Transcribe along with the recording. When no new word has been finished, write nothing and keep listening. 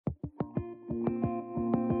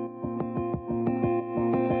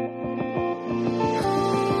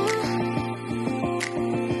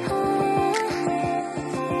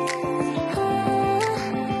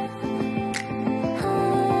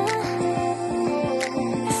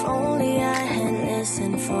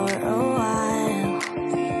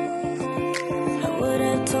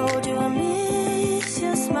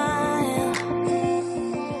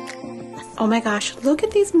Oh my gosh, look at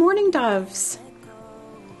these mourning doves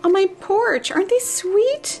on my porch. Aren't they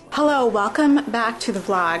sweet? Hello, welcome back to the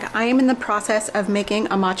vlog. I am in the process of making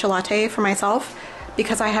a matcha latte for myself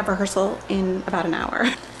because I have rehearsal in about an hour.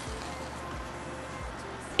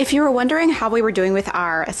 If you were wondering how we were doing with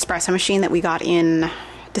our espresso machine that we got in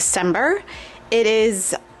December,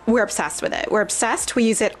 we're obsessed with it. We're obsessed. We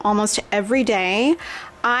use it almost every day.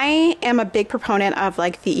 I am a big proponent of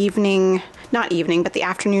like the the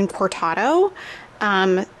afternoon cortado.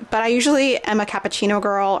 But I usually am a cappuccino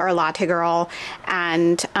girl or a latte girl,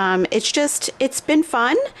 and it's been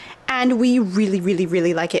fun, and we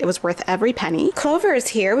really like it. It was worth every penny. Clover is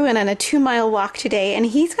here. We went on a 2-mile walk today, and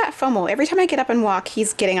he's got FOMO. Every time I get up and walk,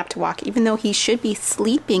 he's getting up to walk, even though he should be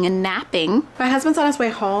sleeping and napping. My husband's on his way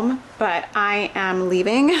home, but I am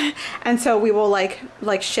leaving, and so we will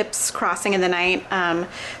like ships crossing in the night.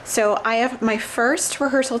 So I have my first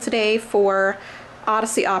rehearsal today for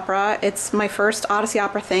Odyssey Opera. It's my first Odyssey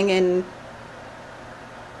Opera thing in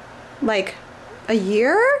like a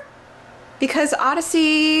year, because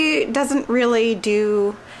Odyssey doesn't really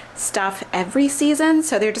do stuff every season,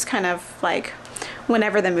 so they're just kind of like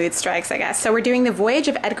whenever the mood strikes, I guess. So we're doing The Voyage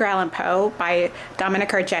of Edgar Allan Poe by Dominic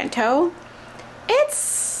Argento.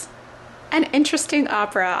 It's an interesting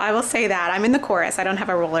opera, I will say that. I'm in the chorus. I don't have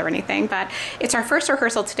a role or anything, but it's our first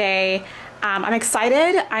rehearsal today. I'm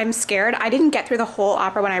excited. I'm scared. I didn't get through the whole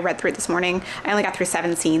opera when I read through it this morning. I only got through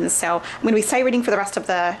 7 scenes, so I'm going to be sight reading for the rest of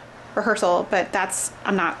the rehearsal, but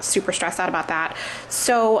I'm not super stressed out about that.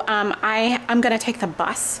 So I'm going to take the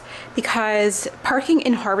bus because parking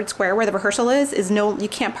in Harvard Square, where the rehearsal is you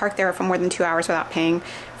can't park there for more than 2 hours without paying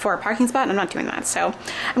for a parking spot, and I'm not doing that. So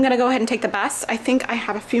I'm going to go ahead and take the bus. I think I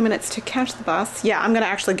have a few minutes to catch the bus. Yeah, I'm going to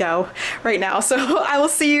actually go right now, so I will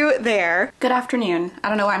see you there. Good afternoon. I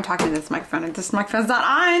don't know why I'm talking to this microphone. This microphone's not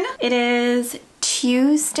on. It is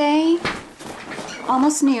Tuesday,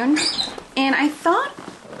 almost noon, and I thought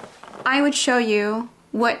I would show you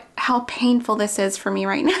how painful this is for me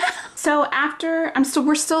right now. So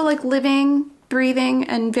we're still like living, breathing,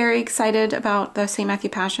 and very excited about the St. Matthew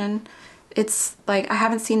Passion. It's like, I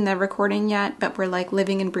haven't seen the recording yet, but we're like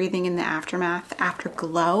living and breathing in the aftermath.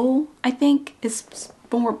 Afterglow, I think, is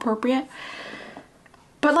more appropriate.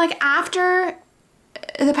 But like after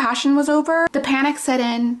the Passion was over, the panic set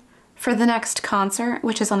in for the next concert,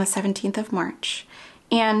 which is on the 17th of March.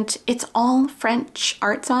 And it's all French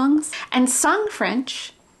art songs, and sung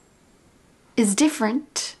French is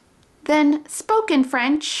different than spoken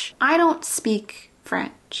French. I don't speak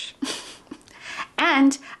French.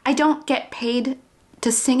 And I don't get paid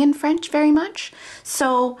to sing in French very much.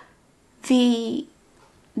 So the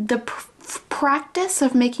practice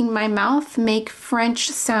of making my mouth make French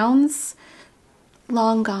sounds,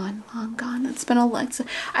 long gone, long gone. It's been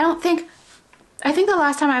I think the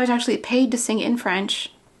last time I was actually paid to sing in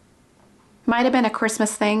French might have been a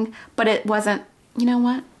Christmas thing, but it wasn't, you know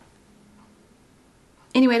what?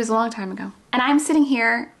 Anyway, it was a long time ago. And I'm sitting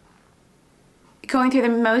here going through the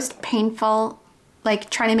most painful, like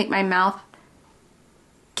trying to give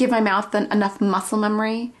my mouth enough muscle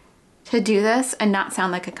memory to do this and not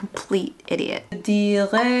sound like a complete idiot.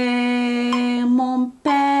 Dirait mon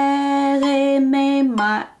père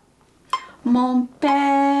aimait mon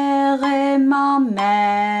père et ma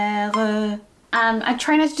mère. I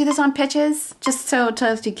try not to do this on pitches, just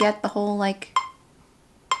to get the whole like.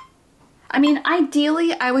 I mean,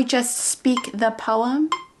 ideally, I would just speak the poem,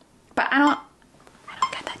 but I don't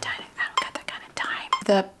get that time. I don't get that kind of time.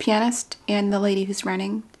 The pianist and the lady who's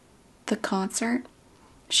running the concert,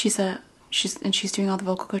 she's doing all the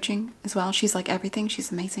vocal coaching as well. She's like everything.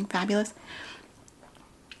 She's amazing, fabulous.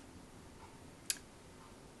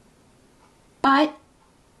 But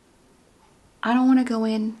I don't want to go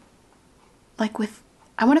in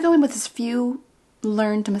I want to go in with as few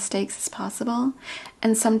learned mistakes as possible,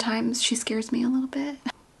 and sometimes she scares me a little bit.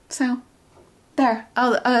 So there,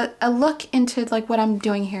 a look into like what I'm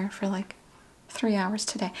doing here for like 3 hours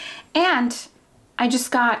today. And I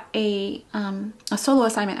just got a solo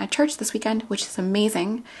assignment at church this weekend, which is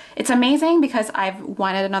amazing. It's amazing because I've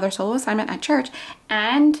wanted another solo assignment at church,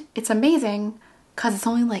 and it's amazing because it's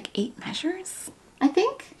only like 8 measures, I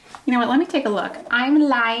think. You know what, let me take a look. I'm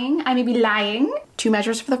lying, I may be lying. 2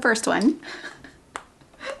 measures for the first one.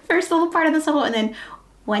 First little part of the solo, and then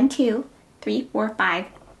 1, 2, 3, 4, 5,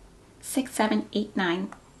 6, 7, 8, 9,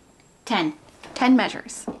 10. 10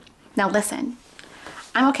 measures. Now listen,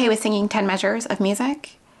 I'm okay with singing 10 measures of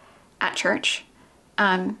music at church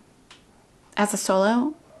as a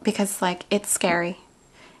solo because like it's scary.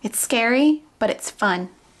 It's scary, but it's fun,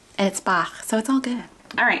 and it's Bach, so it's all good.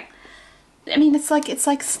 All right. I mean, it's like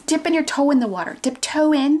dipping your toe in the water. Dip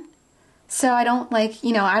toe in, So I don't like,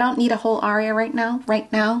 you know, I don't need a whole aria right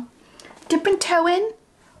now. Dip and toe in,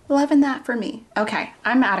 loving that for me. Okay,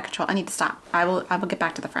 I'm out of control. I need to stop. I will get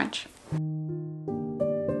back to the French.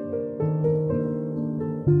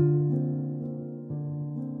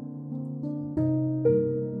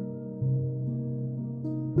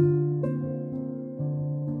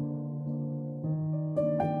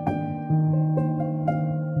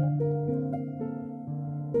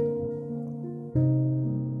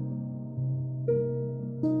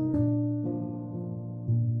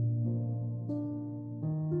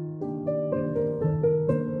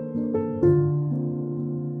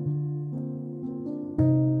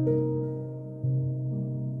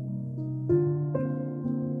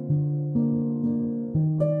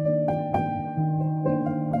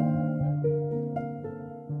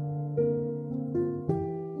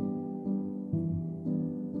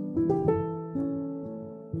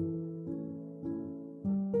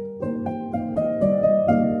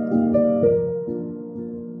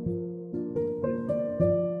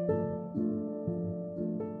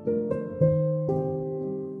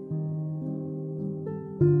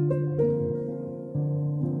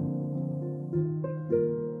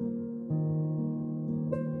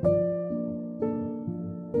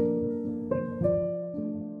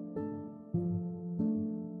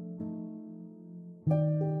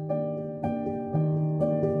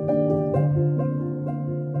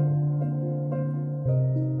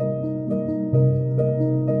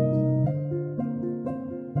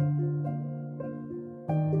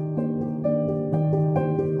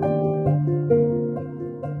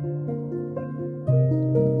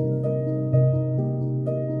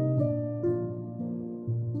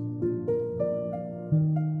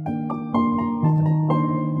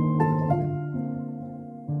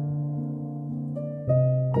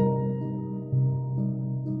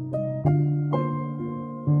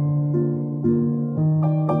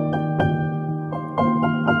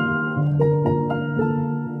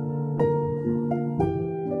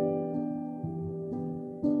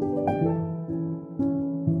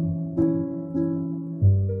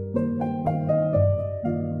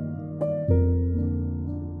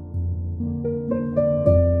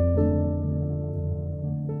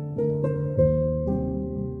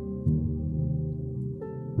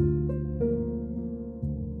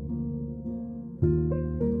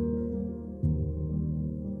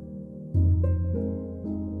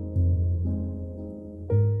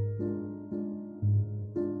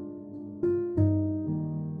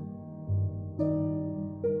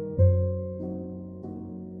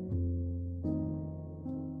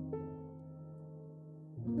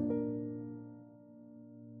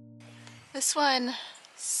 This one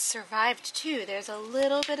survived too. There's a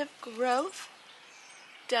little bit of growth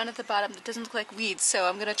down at the bottom that doesn't look like weeds, so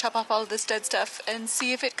I'm gonna chop off all of this dead stuff and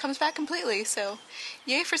see if it comes back completely. So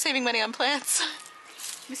yay for saving money on plants.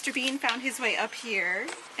 Mr. Bean found his way up here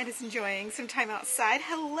and is enjoying some time outside.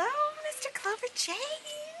 Hello, Mr. Clover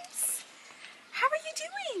James. How are you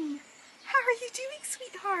doing? How are you doing,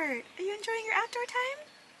 sweetheart? Are you enjoying your outdoor time?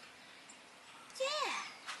 Yeah.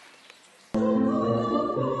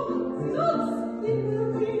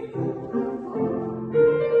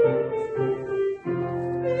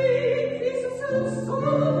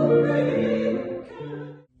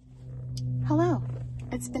 Hello.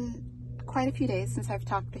 It's been quite a few days since I've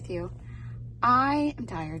talked with you. I am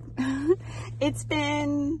tired. It's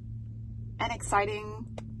been an exciting,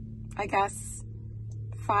 I guess,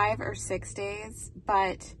 5 or 6 days,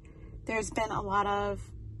 but there's been a lot of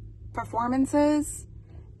performances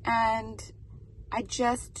and I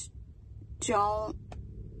just don't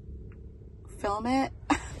film it.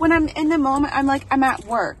 When I'm in the moment, I'm at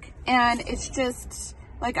work and it's just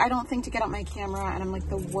like, I don't think to get out my camera and I'm like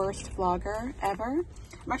the worst vlogger ever.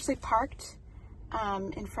 I'm actually parked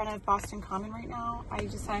in front of Boston Common right now. I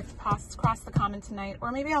decided to cross the Common tonight,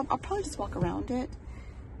 or maybe I'll probably just walk around it,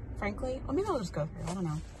 frankly. Or maybe I'll just go through, I don't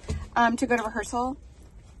know. To go to rehearsal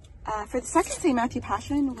for the second St. Matthew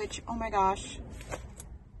Passion, which, oh my gosh,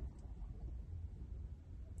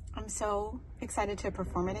 I'm so excited to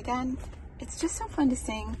perform it again. It's just so fun to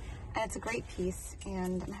sing, and it's a great piece,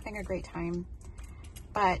 and I'm having a great time.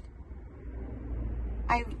 But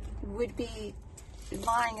I would be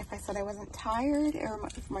lying if I said I wasn't tired, or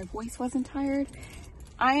if my voice wasn't tired.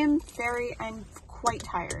 I'm quite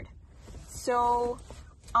tired. So,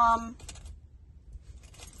 I'm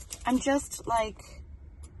just like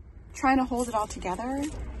trying to hold it all together,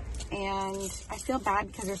 and I feel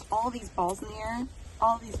bad because there's all these balls in the air,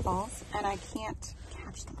 all these balls, and I can't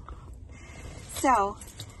catch them all. So,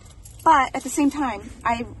 but at the same time,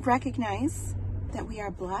 I recognize that we are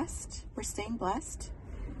blessed. We're staying blessed.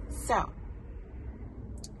 So,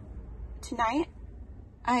 tonight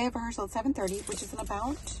I have rehearsal at 7:30, which is in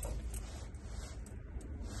about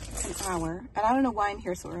an hour. And I don't know why I'm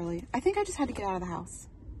here so early. I think I just had to get out of the house.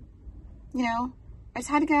 You know, I just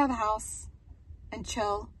had to get out of the house and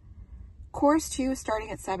chill. Chorus 2 is starting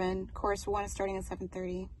at 7. Chorus 1 is starting at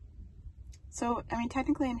 7:30. So, I mean,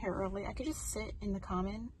 technically I'm here early. I could just sit in the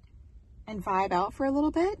common and vibe out for a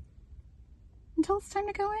little bit until it's time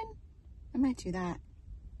to go in. I might do that.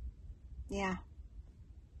 Yeah.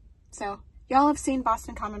 So, y'all have seen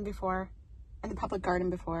Boston Common before and the Public Garden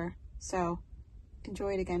before. So,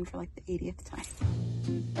 enjoy it again for like the 80th time.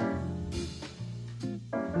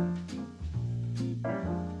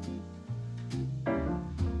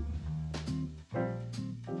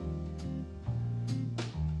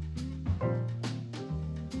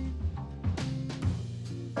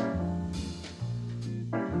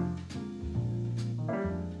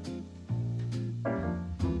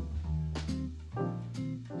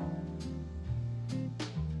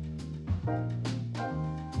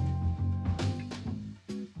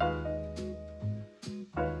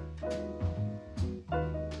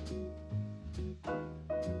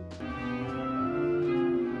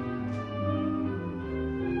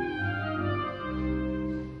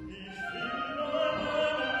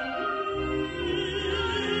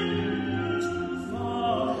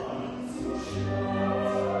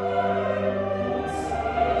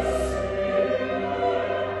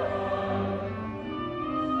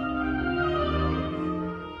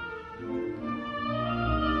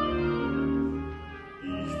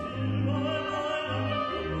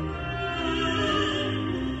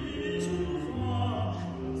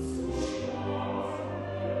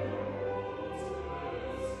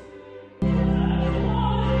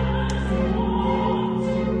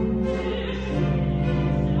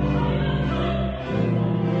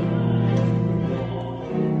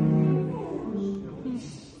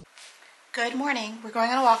 Good morning. We're going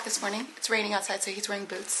on a walk this morning. It's raining outside, so he's wearing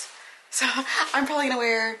boots. So I'm probably gonna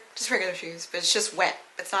wear just regular shoes, but it's just wet.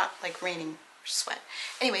 It's not like raining, it's just wet.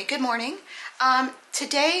 Anyway, good morning.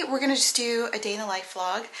 Today we're gonna just do a day in the life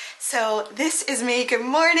vlog. So this is me. Good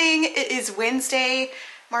morning. It is Wednesday,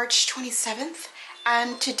 March 27th,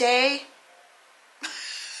 and today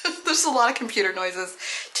there's a lot of computer noises.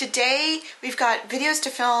 Today we've got videos to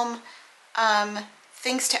film,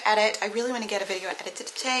 things to edit. I really want to get a video edited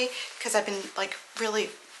today because I've been like really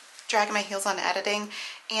dragging my heels on editing,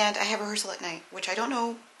 and I have rehearsal at night, which I don't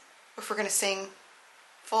know if we're gonna sing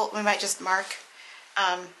full. We might just mark,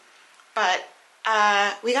 but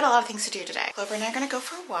we got a lot of things to do today. Clover and I are gonna go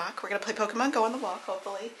for a walk. We're gonna play Pokemon Go on the walk,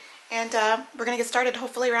 hopefully, and we're gonna get started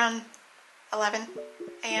hopefully around 11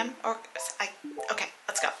 a.m. or okay,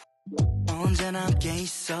 let's go.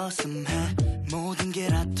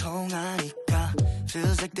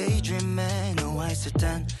 Feels like daydreaming, 너와 있을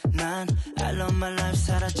땐 난 I love my life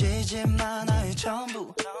사라지지만 나의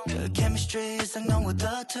전부 그 chemistry 이상 너와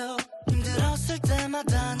다투 힘들었을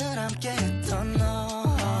때마다 늘 함께했던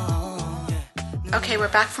너. Okay, we're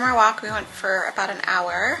back from our walk. We went for about an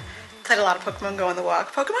hour. Played a lot of Pokemon Go on the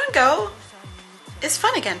walk. Pokemon Go is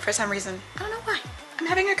fun again for some reason. I don't know why. I'm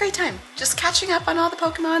having a great time. Just catching up on all the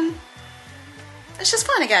Pokemon. It's just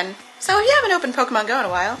fun again. So if you haven't opened Pokemon Go in a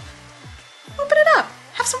while, open it up,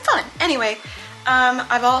 have some fun. Anyway,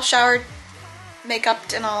 I've all showered,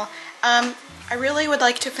 make-upped and all. I really would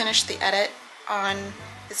like to finish the edit on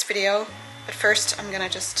this video, but first I'm gonna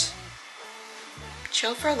just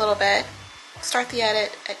chill for a little bit, start the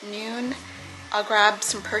edit at noon. I'll grab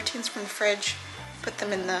some proteins from the fridge, put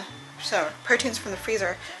them in the, proteins from the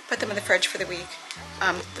freezer, put them in the fridge for the week.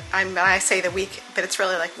 I say the week, but it's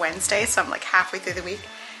really like Wednesday, so I'm like halfway through the week.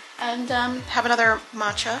 And have another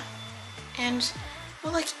matcha. And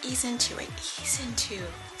we'll like ease into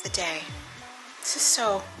the day. This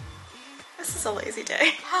is a lazy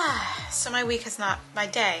day. So my day has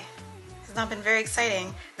not been very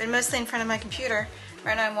exciting. Been mostly in front of my computer.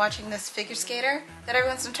 Right now I'm watching this figure skater that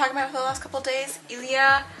everyone's been talking about for the last couple of days.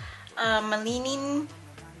 Ilya Malinin.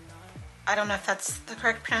 I don't know if that's the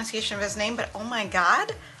correct pronunciation of his name, but oh my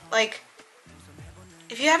god. Like,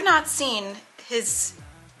 if you have not seen his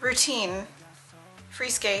routine, free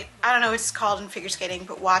skate, I don't know what it's called in figure skating,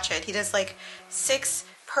 but watch it. He does like 6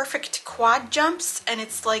 perfect quad jumps, and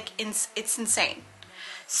it's like it's insane.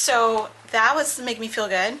 So that was making me feel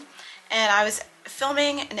good, and I was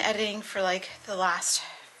filming and editing for like the last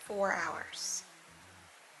 4 hours,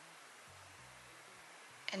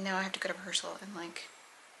 and now I have to go to rehearsal in like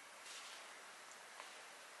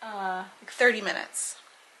 30 minutes.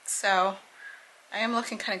 So I am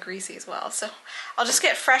looking kind of greasy as well, so I'll just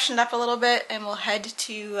get freshened up a little bit and we'll head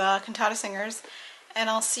to Cantata Singers, and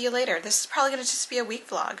I'll see you later. This is probably going to just be a week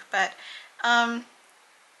vlog, but I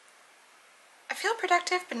feel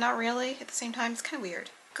productive, but not really at the same time. It's kind of weird.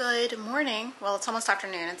 Good morning. Well, it's almost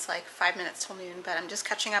afternoon. It's like 5 minutes till noon, but I'm just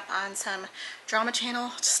catching up on some drama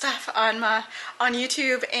channel stuff on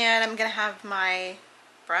YouTube, and I'm gonna have my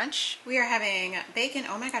brunch. We are having bacon.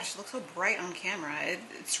 Oh my gosh, it looks so bright on camera.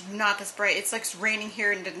 It's not this bright. It's like raining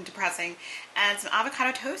here and depressing. And some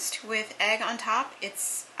avocado toast with egg on top.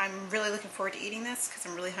 I'm really looking forward to eating this because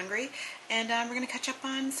I'm really hungry. And we're gonna catch up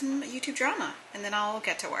on some YouTube drama, and then I'll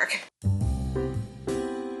get to work.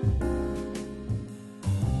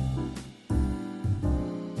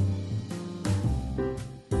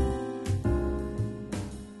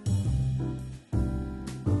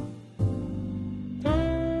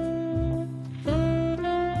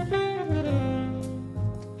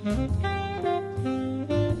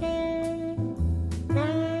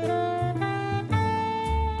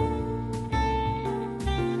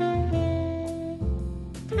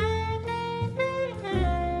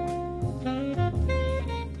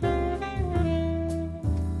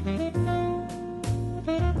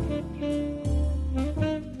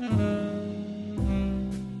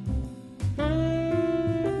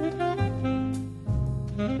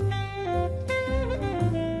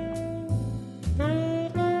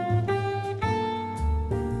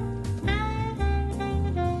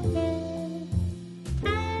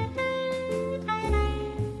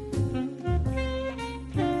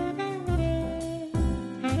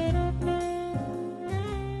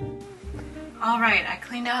 Alright, I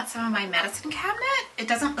cleaned out some of my medicine cabinet. It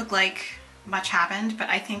doesn't look like much happened, but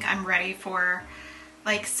I think I'm ready for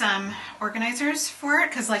like some organizers for it,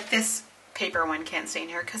 because like this paper one can't stay in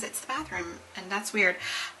here because it's the bathroom, and that's weird.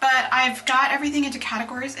 But I've got everything into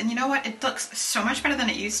categories, and you know what? It looks so much better than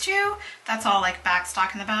it used to. That's all like back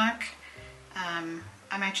stock in the back.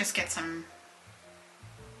 I might just get some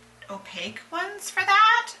opaque ones for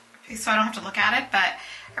that, so I don't have to look at it, but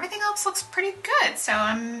everything else looks pretty good, so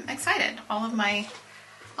I'm excited. All of my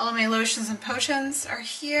lotions and potions are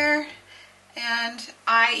here, and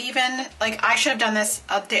I even, like, I should have done this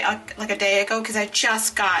a day ago, because I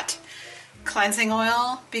just got cleansing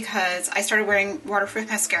oil because I started wearing waterproof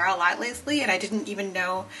mascara a lot lately, and I didn't even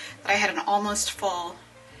know that I had an almost full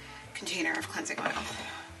container of cleansing oil.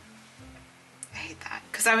 I hate that,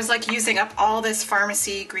 because I was like using up all this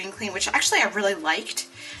pharmacy green clean, which actually I really liked.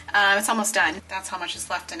 It's almost done. That's how much is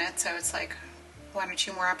left in it, so it's like 1 or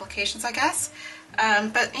 2 more applications, I guess.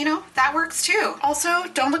 But you know, that works too. Also,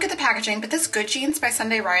 don't look at the packaging, but this Good Jeans by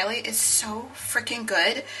Sunday Riley is so freaking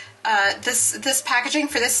good. This packaging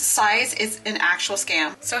for this size is an actual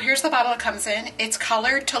scam. So here's the bottle it comes in. It's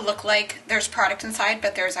colored to look like there's product inside,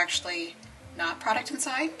 but there's actually not product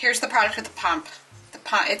inside. Here's the product with the pump.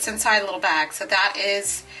 It's inside a little bag, so that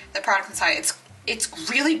is the product inside. It's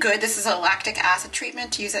really good. This is a lactic acid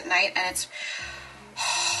treatment to use at night, and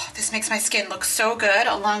this makes my skin look so good,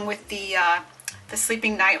 along with the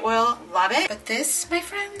sleeping night oil. Love it. But this, my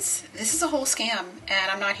friends, this is a whole scam,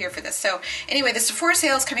 and I'm not here for this. So anyway, the Sephora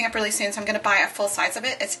sale is coming up really soon, so I'm going to buy a full size of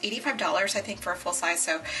it. It's $85, I think, for a full size,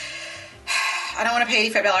 so I don't want to pay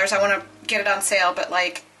 $85. I want to get it on sale, but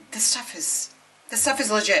like, this stuff is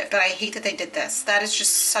legit, but I hate that they did this. That is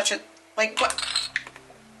just such a, like, what?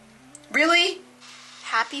 Really?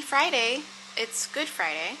 Happy Friday. It's Good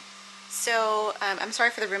Friday. So, I'm sorry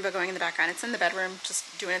for the Roomba going in the background. It's in the bedroom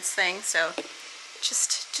just doing its thing, so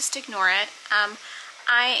just ignore it.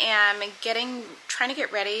 I am trying to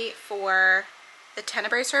get ready for the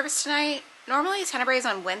Tenebrae service tonight. Normally Tenebrae is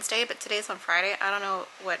on Wednesday, but today's on Friday. I don't know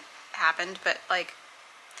what happened, but like,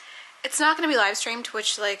 it's not going to be live streamed,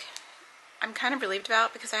 which like, I'm kind of relieved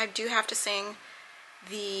about, because I do have to sing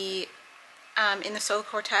the in the solo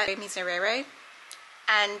quartet Tenebrae.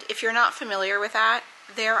 And if you're not familiar with that,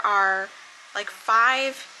 there are like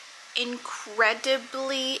 5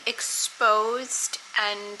 incredibly exposed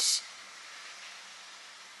and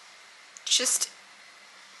just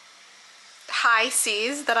high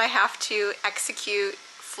C's that I have to execute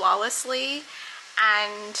flawlessly.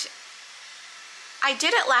 And I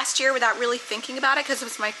did it last year without really thinking about it, because it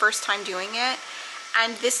was my first time doing it.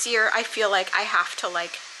 And this year I feel like I have to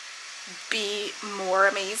like be more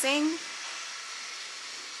amazing.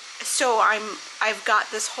 So I've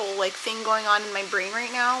got this whole like thing going on in my brain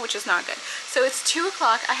right now, which is not good. So it's 2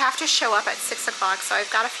 o'clock. I have to show up at 6 o'clock, so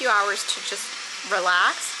I've got a few hours to just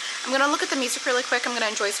relax. I'm gonna look at the music really quick. I'm gonna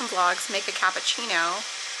enjoy some vlogs, make a cappuccino,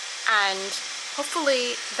 and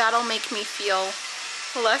hopefully that'll make me feel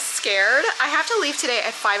less scared. I have to leave today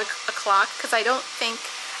at 5 o'clock because I don't think,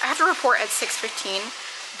 I have to report at 6:15,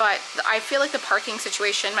 but I feel like the parking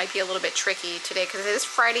situation might be a little bit tricky today because it is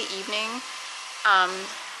Friday evening.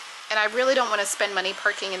 And I really don't want to spend money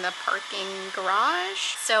parking in the parking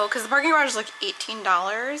garage. So, because the parking garage is like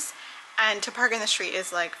 $18 and to park in the street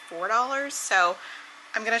is like $4. So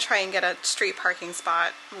I'm gonna try and get a street parking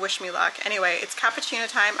spot. Wish me luck. Anyway, it's cappuccino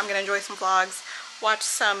time. I'm gonna enjoy some vlogs, watch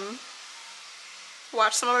some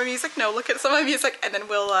of my music. No, look at some of my music, and then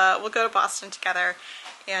we'll go to Boston together.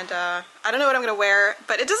 And I don't know what I'm gonna wear,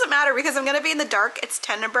 but it doesn't matter because I'm gonna be in the dark. It's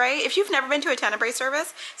Tenebrae. If you've never been to a Tenebrae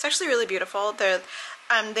service, it's actually really beautiful. They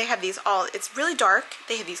have these it's really dark.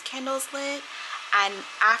 They have these candles lit, and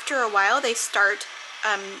after a while they start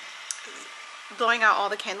blowing out all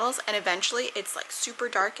the candles, and eventually it's like super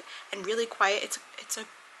dark and really quiet. It's a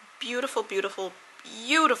beautiful, beautiful,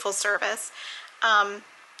 beautiful service.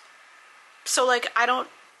 So like I don't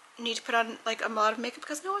need to put on like a lot of makeup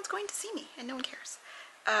because no one's going to see me and no one cares.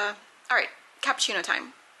 All right, cappuccino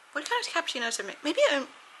time. What kind of cappuccino to make? Maybe a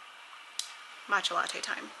matcha latte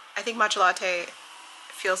time. I think matcha latte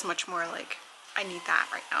feels much more like I need that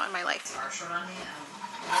right now in my life.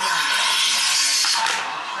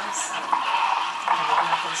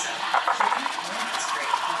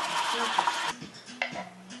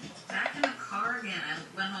 Back in the car again. I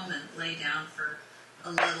went home and lay down for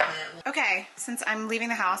a little bit. Okay, since I'm leaving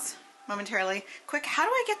the house momentarily, quick, how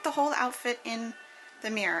do I get the whole outfit in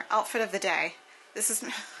the mirror? Outfit of the day. This is,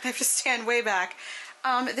 I have to stand way back.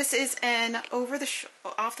 This is an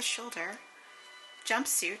off the shoulder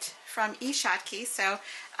jumpsuit from Eshatki. So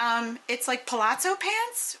it's like palazzo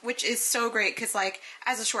pants, which is so great because like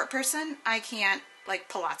as a short person I can't like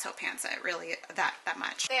palazzo pants it really that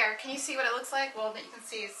much. There, can you see what it looks like? Well, you can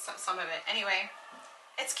see some of it. Anyway,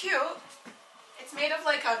 it's cute. It's made of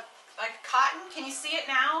like cotton. Can you see it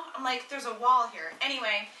now? I'm like, there's a wall here.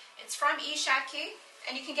 Anyway, it's from Eshatki,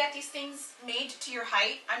 and you can get these things made to your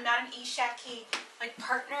height. I'm not an Eshatki like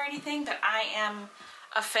partner or anything, but I am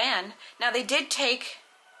a fan. Now they did take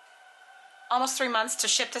almost 3 months to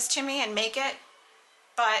ship this to me and make it,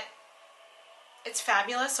 but it's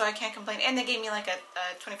fabulous, so I can't complain. And they gave me like a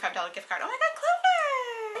 $25 gift card. Oh my God, Clover!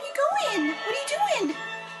 Where are you going? What are you doing?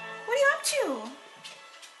 What are you up to?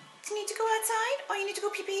 Do you need to go outside? Oh, you need to go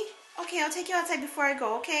pee-pee? Okay, I'll take you outside before I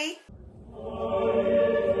go, okay?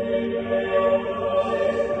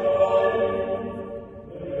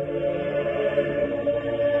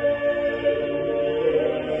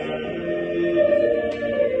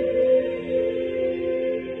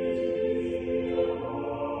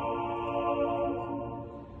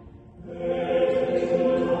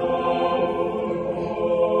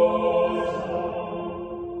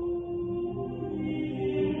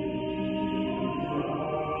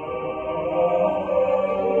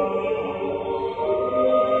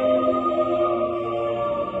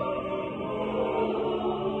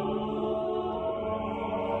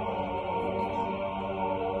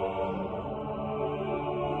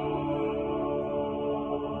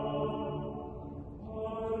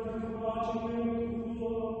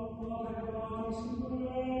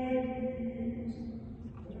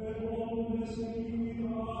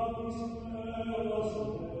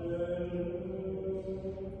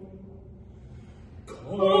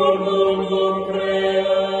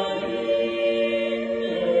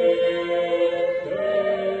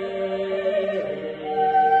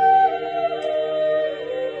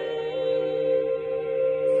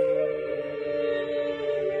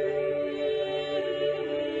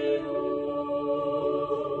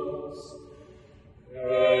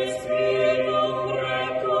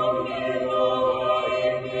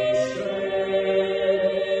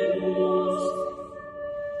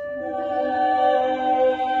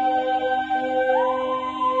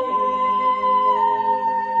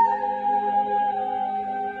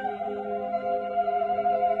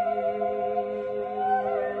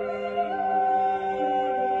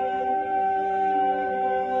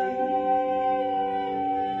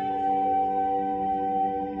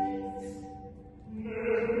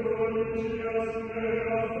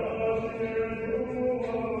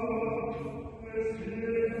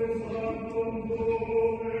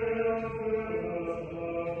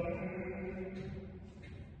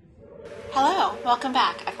 Hello, welcome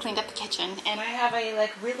back. I've cleaned up the kitchen and I have a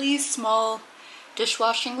like really small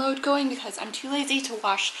dishwashing load going because I'm too lazy to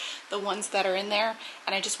wash the ones that are in there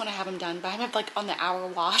and I just want to have them done, but I'm like on the hour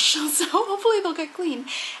wash, so hopefully they'll get clean.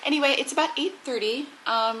 Anyway, it's about 8:30.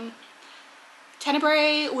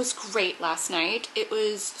 Tenebrae was great last night. It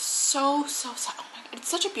was so, oh my God, it's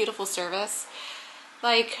such a beautiful service.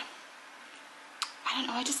 Like, I don't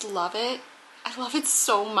know, I just love it. I love it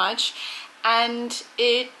so much. And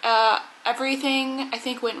it, everything I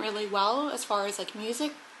think went really well as far as like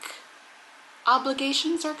music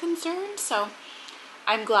obligations are concerned. So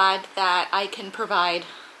I'm glad that I can provide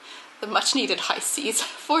the much needed high seas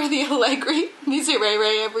for the Allegri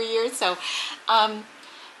Miserere every year. So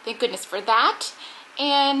thank goodness for that.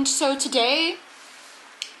 And so today,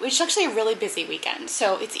 which is actually a really busy weekend.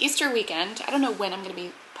 So it's Easter weekend. I don't know when I'm gonna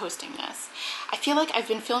be posting this. I feel like I've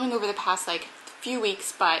been filming over the past like few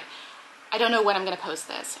weeks, but I don't know when I'm gonna post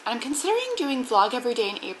this. I'm considering doing vlog every day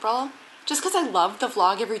in April, just because I love the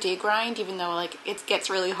vlog every day grind, even though like it gets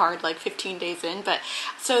really hard like 15 days in. But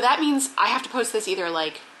so that means I have to post this either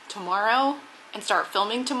like tomorrow and start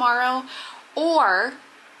filming tomorrow, or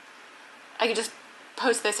I could just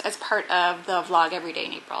post this as part of the vlog every day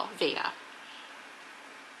in April, Veda.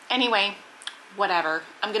 Anyway, whatever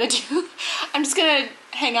I'm gonna do. I'm just gonna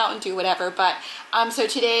hang out and do whatever. But so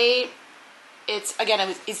today, it's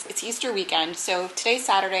Easter weekend. So today's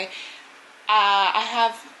Saturday. I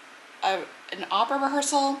have an opera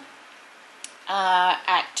rehearsal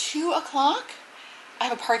at 2 o'clock. I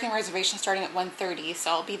have a parking reservation starting at 1:30, so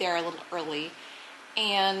I'll be there a little early.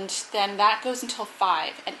 And then that goes until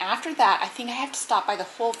 5. And after that, I think I have to stop by the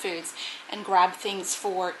Whole Foods and grab things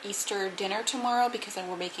for Easter dinner tomorrow, because then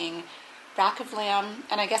we're making rack of lamb,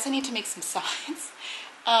 and I guess I need to make some sides.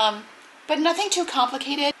 But nothing too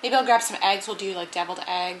complicated. Maybe I'll grab some eggs. We'll do like deviled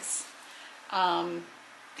eggs.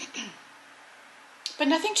 But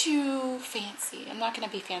nothing too fancy. I'm not going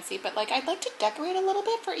to be fancy, but like I'd like to decorate a little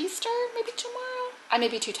bit for Easter, maybe tomorrow. I may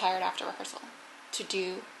be too tired after rehearsal to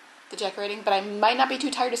do the decorating, but I might not be too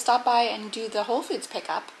tired to stop by and do the Whole Foods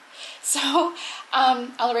pickup. So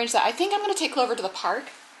I'll arrange that. I think I'm going to take Clover to the park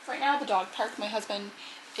right now, the dog park. My husband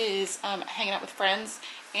is hanging out with friends,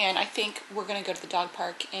 and I think we're going to go to the dog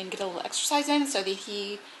park and get a little exercise in so that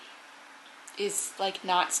he is like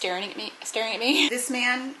not staring at me. This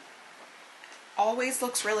man always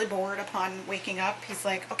looks really bored upon waking up. He's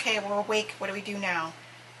like, okay, we're awake. What do we do now?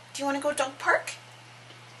 Do you want to go dog park?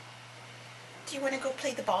 Do you want to go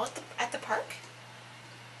play the ball at the park?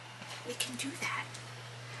 We can do that.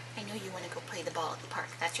 I know you want to go play the ball at the park.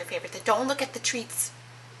 That's your favorite thing. Don't look at the treats.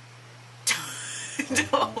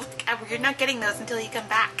 Don't look at, you're not getting those until you come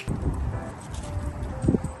back.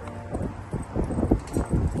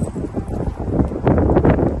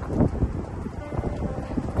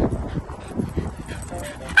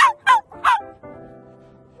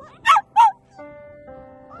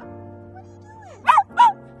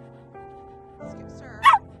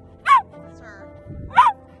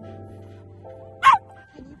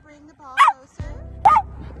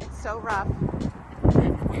 So rough.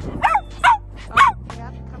 Oh,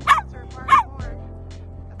 yep, come closer, more and more.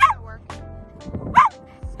 That's not working.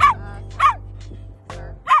 Sir.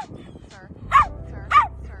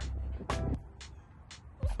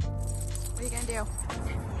 What are you gonna do?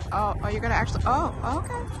 Oh, you're gonna actually, oh,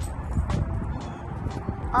 okay.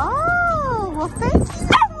 Oh, well thank you so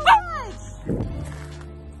much.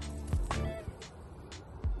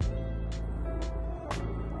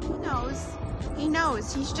 He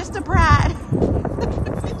knows. He's just a brat.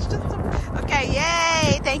 It's just a... Okay,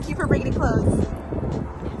 yay! Thank you for bringing clothes.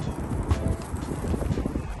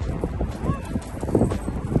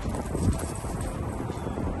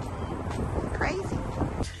 Crazy.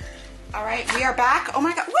 All right, we are back. Oh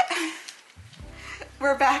my God, what?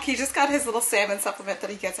 We're back. He just got his little salmon supplement that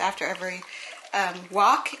he gets after every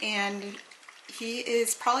walk, and he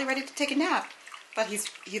is probably ready to take a nap. But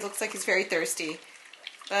he looks like he's very thirsty.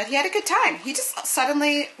 But he had a good time. He just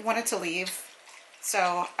suddenly wanted to leave.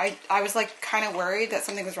 So I was like kind of worried that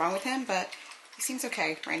something was wrong with him, but he seems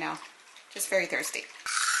okay right now. Just very thirsty.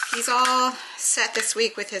 He's all set this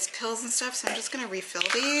week with his pills and stuff, so I'm just gonna refill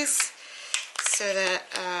these so that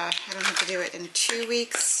I don't have to do it in 2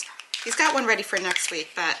 weeks. He's got one ready for next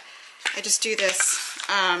week, but I just do this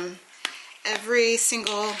every 2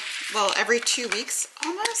 weeks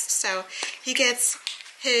almost. So he gets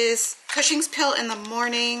his Cushing's pill in the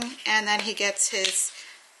morning, and then he gets his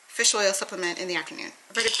fish oil supplement in the afternoon.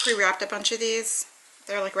 I've already pre-wrapped a bunch of these.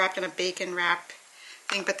 They're like wrapped in a bacon wrap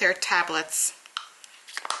thing, but they're tablets.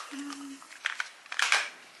 All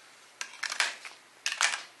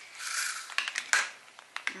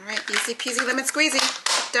right, easy peasy lemon squeezy,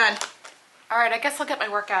 done. All right, I guess I'll get my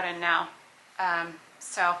workout in now.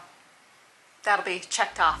 So that'll be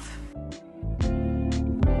checked off.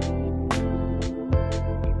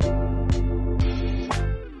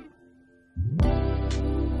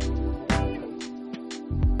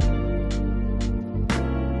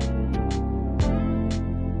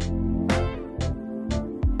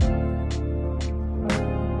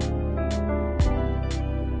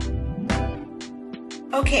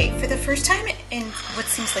 Okay, for the first time in what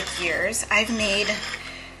seems like years, I've made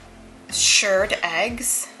shirred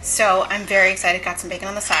eggs. So I'm very excited. Got some bacon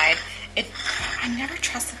on the side. I never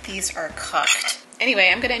trust that these are cooked. Anyway,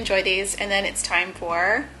 I'm gonna enjoy these, and then it's time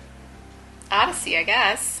for Odyssey, I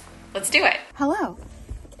guess. Let's do it. Hello.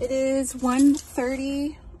 It is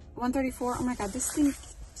 1:30, 1:34. Oh my God, this thing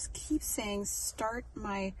keeps saying start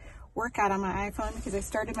my workout on my iPhone because I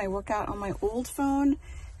started my workout on my old phone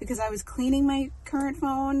because I was cleaning my current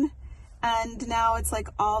phone, and now it's like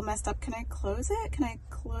all messed up. Can I close it? Can I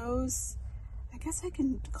close? I guess I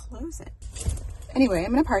can close it. Anyway,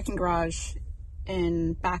 I'm in a parking garage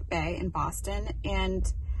in Back Bay in Boston,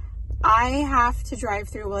 and I have to drive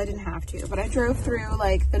through, well, I didn't have to, but I drove through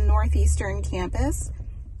like the Northeastern campus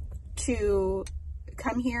to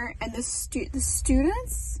come here, and the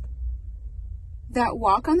students that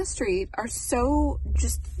walk on the street are so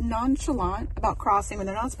just nonchalant about crossing when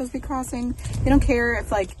they're not supposed to be crossing. They don't care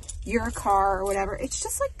if like you're a car or whatever. It's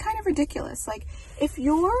just like kind of ridiculous. Like if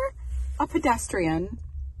you're a pedestrian,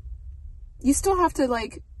 you still have to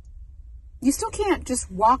like, you still can't just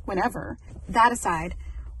walk whenever. That aside,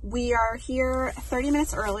 we are here 30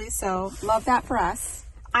 minutes early, so love that for us.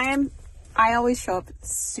 I always show up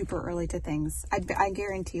super early to things. I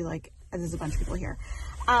guarantee like there's a bunch of people here.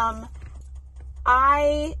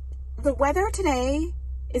 The weather today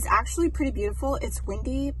is actually pretty beautiful. It's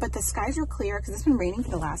windy, but the skies are clear because it's been raining for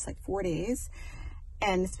the last like 4 days,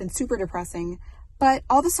 and it's been super depressing. But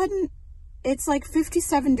all of a sudden, it's like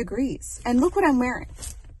 57 degrees, and look what I'm wearing.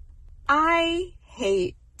 I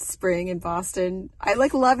hate spring in Boston. I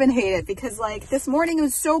like love and hate it because like this morning it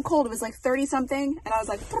was so cold. It was like 30 something, and I was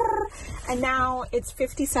like, and now it's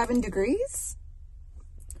 57 degrees.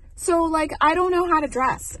 So like, I don't know how to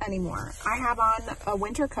dress anymore. I have on a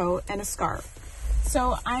winter coat and a scarf.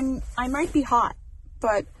 So I might be hot,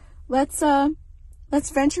 but let's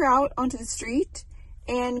venture out onto the street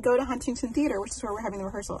and go to Huntington Theater, which is where we're having the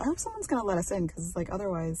rehearsal. I hope someone's going to let us in, because like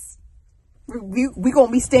otherwise we going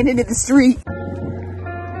to be standing in the street.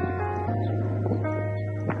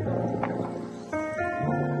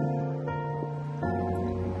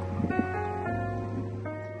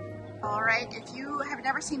 If you have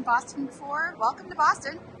never seen Boston before, welcome to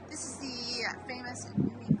Boston. This is the famous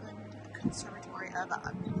New England Conservatory of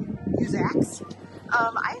Music.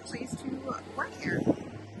 I am pleased to work here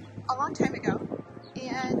a long time ago,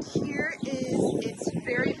 and here is its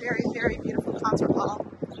very, very, very beautiful concert hall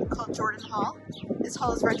called Jordan Hall. This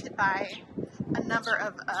hall is rented by a number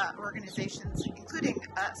of organizations, including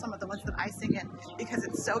some of the ones that I sing in, because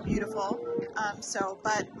it's so beautiful.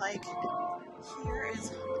 But like, here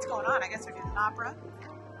is what's going on. I guess we're doing an opera.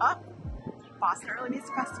 Oh, Boston Early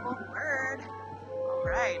Music Festival. Word. All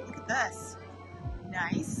right, look at this.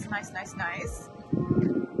 Nice, nice, nice, nice.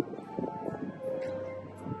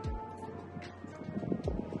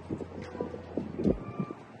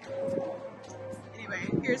 Anyway,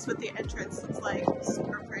 here's what the entrance looks like.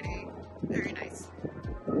 Super pretty. Very nice.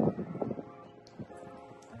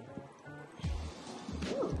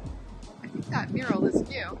 Ooh, I think that mural is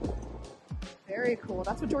new. Very cool.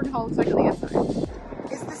 That's what Jordan Hall looks like on the inside.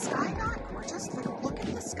 Is the sky not gorgeous? Like, look at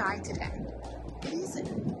the sky today. It is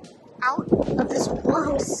out of this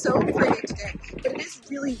world. So pretty today. But it is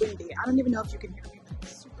really windy. I don't even know if you can hear me, but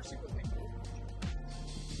it's super, super windy.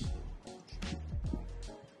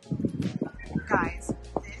 Guys,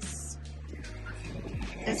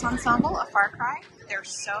 this ensemble, A Far Cry, they're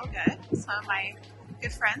so good. Some of my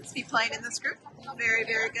good friends be playing in this group. Very,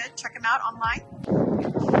 very good. Check them out online.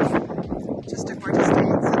 Just a gorgeous day.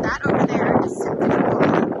 So that over there is Symphony Hall,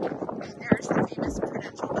 and there's the famous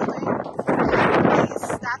Prudential Building.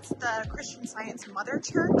 And that's the Christian Science Mother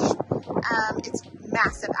Church. It's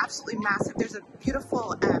massive, absolutely massive. There's a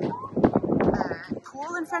beautiful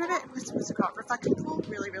pool in front of it. What's it called? Reflecting pool.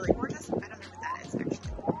 Really, really gorgeous. I don't know what that is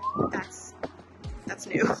actually. That's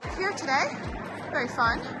new. Here today, very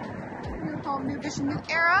fun. New home, new vision, new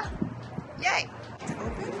era. Yay! Is it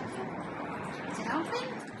open? Is it open?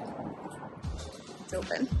 It's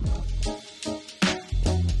open.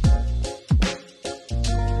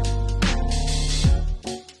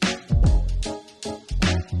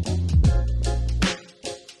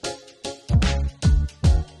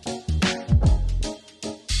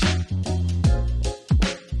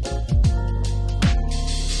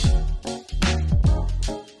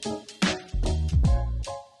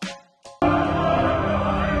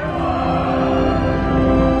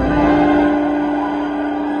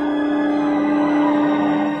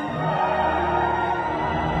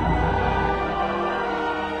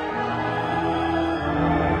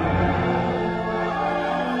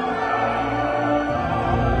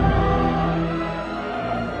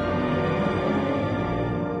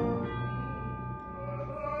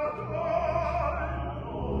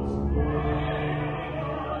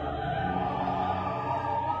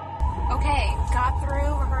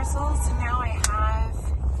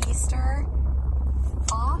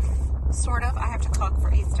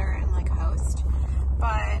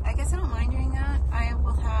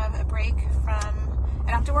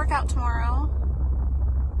 have to work out tomorrow,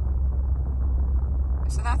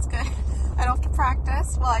 so that's good. I don't have to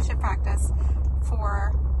practice. Well, I should practice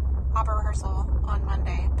for opera rehearsal on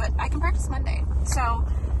Monday, but I can practice Monday. So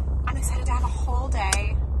I'm excited to have a whole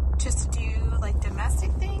day just to do like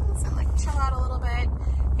domestic things and like chill out a little bit,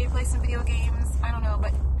 maybe play some video games. I don't know,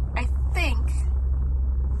 but I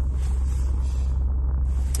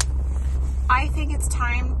think it's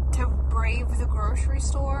time to brave the grocery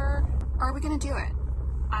store. Are we gonna do it?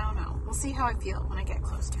 I don't know. We'll see how I feel when I get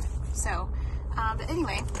close to it. So, but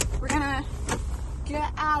anyway, we're gonna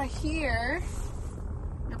get out of here.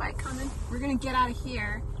 Nobody coming. We're gonna get out of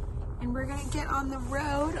here and we're gonna get on the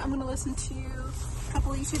road. I'm gonna listen to a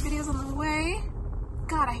couple YouTube videos on the way.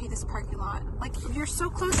 God, I hate this parking lot. Like, you're so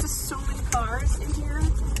close to so many cars in here.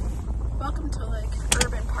 Welcome to like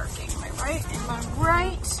urban parking. Am I right? Am I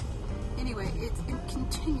right? Anyway, it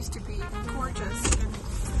continues to be gorgeous and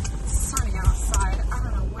sunny outside. I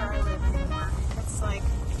don't know where I live anymore. It's like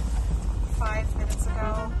 5 minutes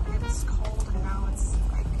ago it was cold and now it's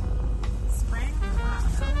like spring. I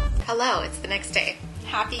don't know. Hello, it's the next day.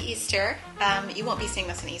 Happy Easter. You won't be seeing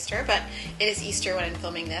this on Easter, but it is Easter when I'm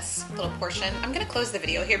filming this little portion. I'm going to close the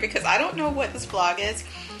video here because I don't know what this vlog is,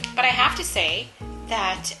 but I have to say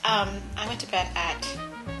that I went to bed at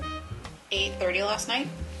 8:30 last night.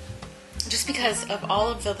 Just because of all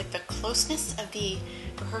of the closeness of the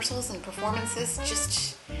rehearsals and performances,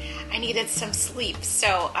 just I needed some sleep.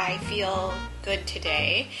 So I feel good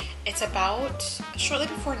today. It's about shortly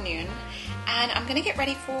before noon, and I'm gonna get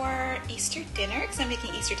ready for Easter dinner because I'm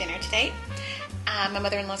making Easter dinner today. My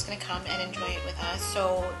mother-in-law's gonna come and enjoy it with us.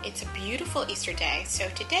 So it's a beautiful Easter day. So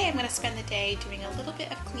today I'm gonna spend the day doing a little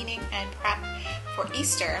bit of cleaning and prep for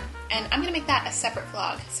Easter, and I'm gonna make that a separate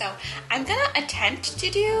vlog. So I'm gonna attempt to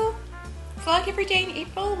do vlog every day in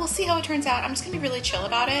April. We'll see how it turns out. I'm just gonna be really chill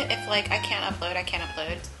about it. If like I can't upload, I can't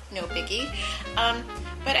upload. No biggie.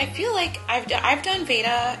 But I feel like I've done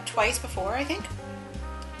Veda twice before, I think.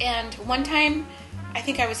 And one time I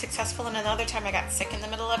think I was successful, and another time I got sick in the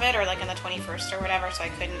middle of it, or like on the 21st or whatever, so I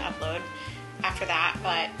couldn't upload after that.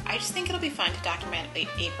 But I just think it'll be fun to document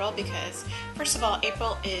April because, first of all,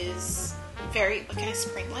 April is very kind of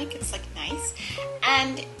spring-like. It's like nice,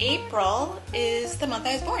 and April is the month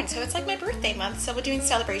I was born, so it's like my birthday month. So we're doing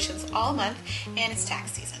celebrations all month, and it's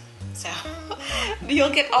tax season, so you'll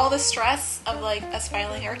get all the stress of like us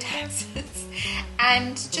filing our taxes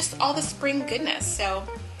and just all the spring goodness. So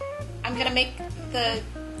I'm gonna make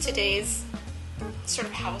today's sort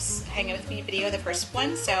of house hanging with me video the first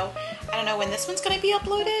one. So I don't know when this one's gonna be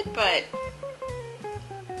uploaded, but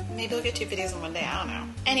maybe we'll get 2 videos in one day, I don't know.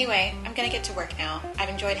 Anyway, I'm gonna get to work now. I've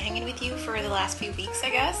enjoyed hanging with you for the last few weeks, I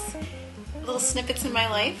guess. Little snippets in my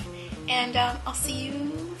life. And I'll see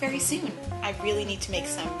you very soon. I really need to make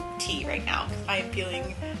some tea right now because I am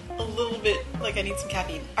feeling a little bit like I need some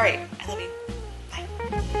caffeine. Alright, I love you. Bye.